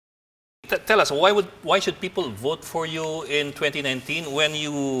tell us why should people vote for you in 2019 when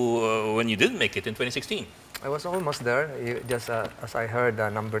you didn't make it in 2016? I was almost there. Just as I heard,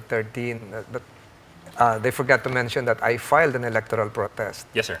 number 13. They forgot to mention that I filed an electoral protest.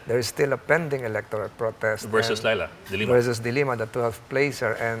 Yes, sir. There is still a pending electoral protest versus Laila de Lima. Versus de Lima, the 12th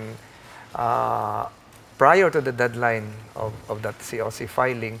placer, and prior to the deadline of that COC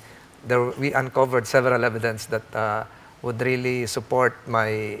filing, we uncovered several evidence that would really support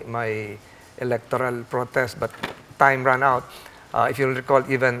my electoral protest, but time ran out. If you'll recall,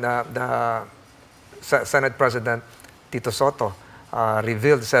 even the Senate President Tito Soto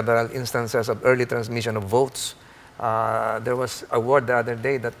revealed several instances of early transmission of votes. There was a word the other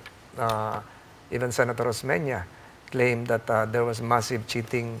day that even Senator Osmeña claimed that there was massive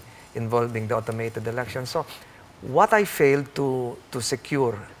cheating involving the automated election. So what I failed to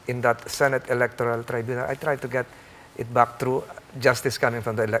secure in that Senate Electoral Tribunal, I tried to get it back through justice coming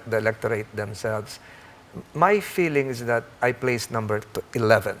from the electorate themselves. My feeling is that I placed number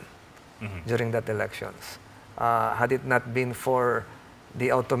 11 during that elections. Had it not been for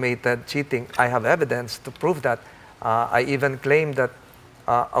the automated cheating, I have evidence to prove that. I even claimed that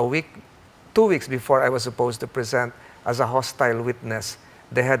 2 weeks before I was supposed to present as a hostile witness,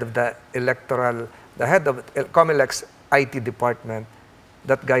 the head of the COMELEC's IT department,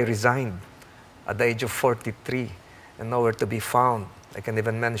 that guy resigned at the age of 43 and nowhere to be found. I can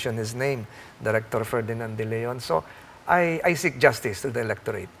even mention his name, Director Ferdinand De Leon. So I seek justice to the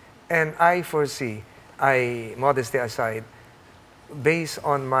electorate. And I foresee, modesty aside, based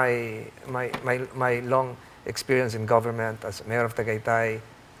on my long experience in government as mayor of Tagaytay,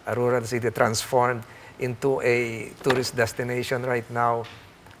 a rural city transformed into a tourist destination right now,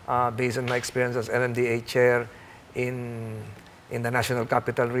 based on my experience as MMDA chair in the National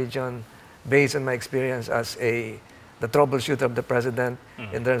Capital Region, based on my experience as the troubleshooter of the president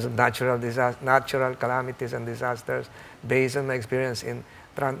in terms of natural calamities and disasters, based on my experience in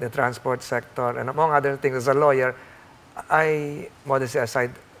the transport sector, and among other things, as a lawyer, I, modesty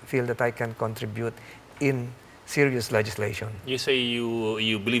aside, feel that I can contribute in serious legislation. You say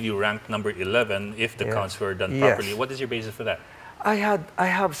you believe you ranked number 11 if the counts were done properly. What is your basis for that? I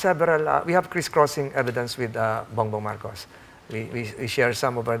have several, we have crisscrossing evidence with Bongbong Marcos. We share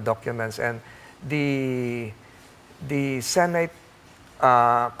some of our documents, and the Senate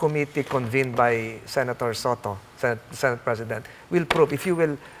committee convened by Senator Soto, Senate President, will prove. If you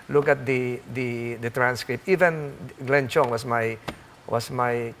will look at the transcript, even Glenn Chong was my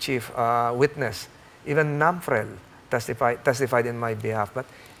chief witness. Even Namfrel testified in my behalf. But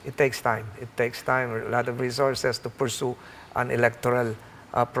it takes time. It takes time, a lot of resources to pursue an electoral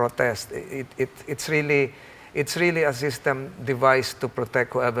protest. It's really a system devised to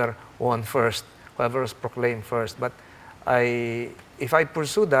protect whoever won first, whoever was proclaimed first. But if I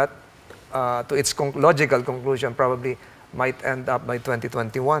pursue that to its logical conclusion, probably might end up by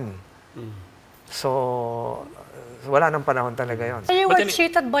 2021. So, wala nang panahon talaga yun. So you were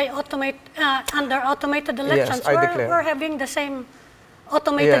cheated by under automated elections. Yes, I declare. We're having the same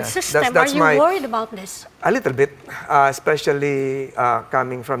automated system. Are you worried about this? A little bit, especially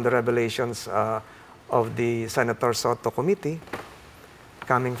coming from the revelations of the Senator Soto Committee,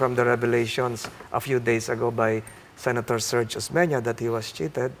 coming from the revelations a few days ago by Senator Serge Osmeña that he was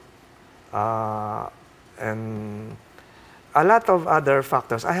cheated, and a lot of other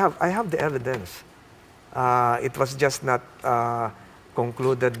factors. I have the evidence. It was just not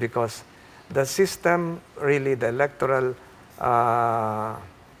concluded because the system, really, the electoral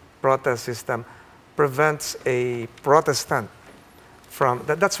protest system, prevents a Protestant from.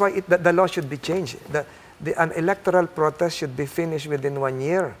 That's why the law should be changed. An electoral protest should be finished within 1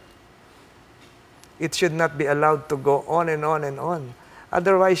 year. It should not be allowed to go on and on and on.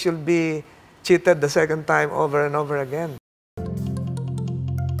 Otherwise, you'll be cheated the second time over and over again.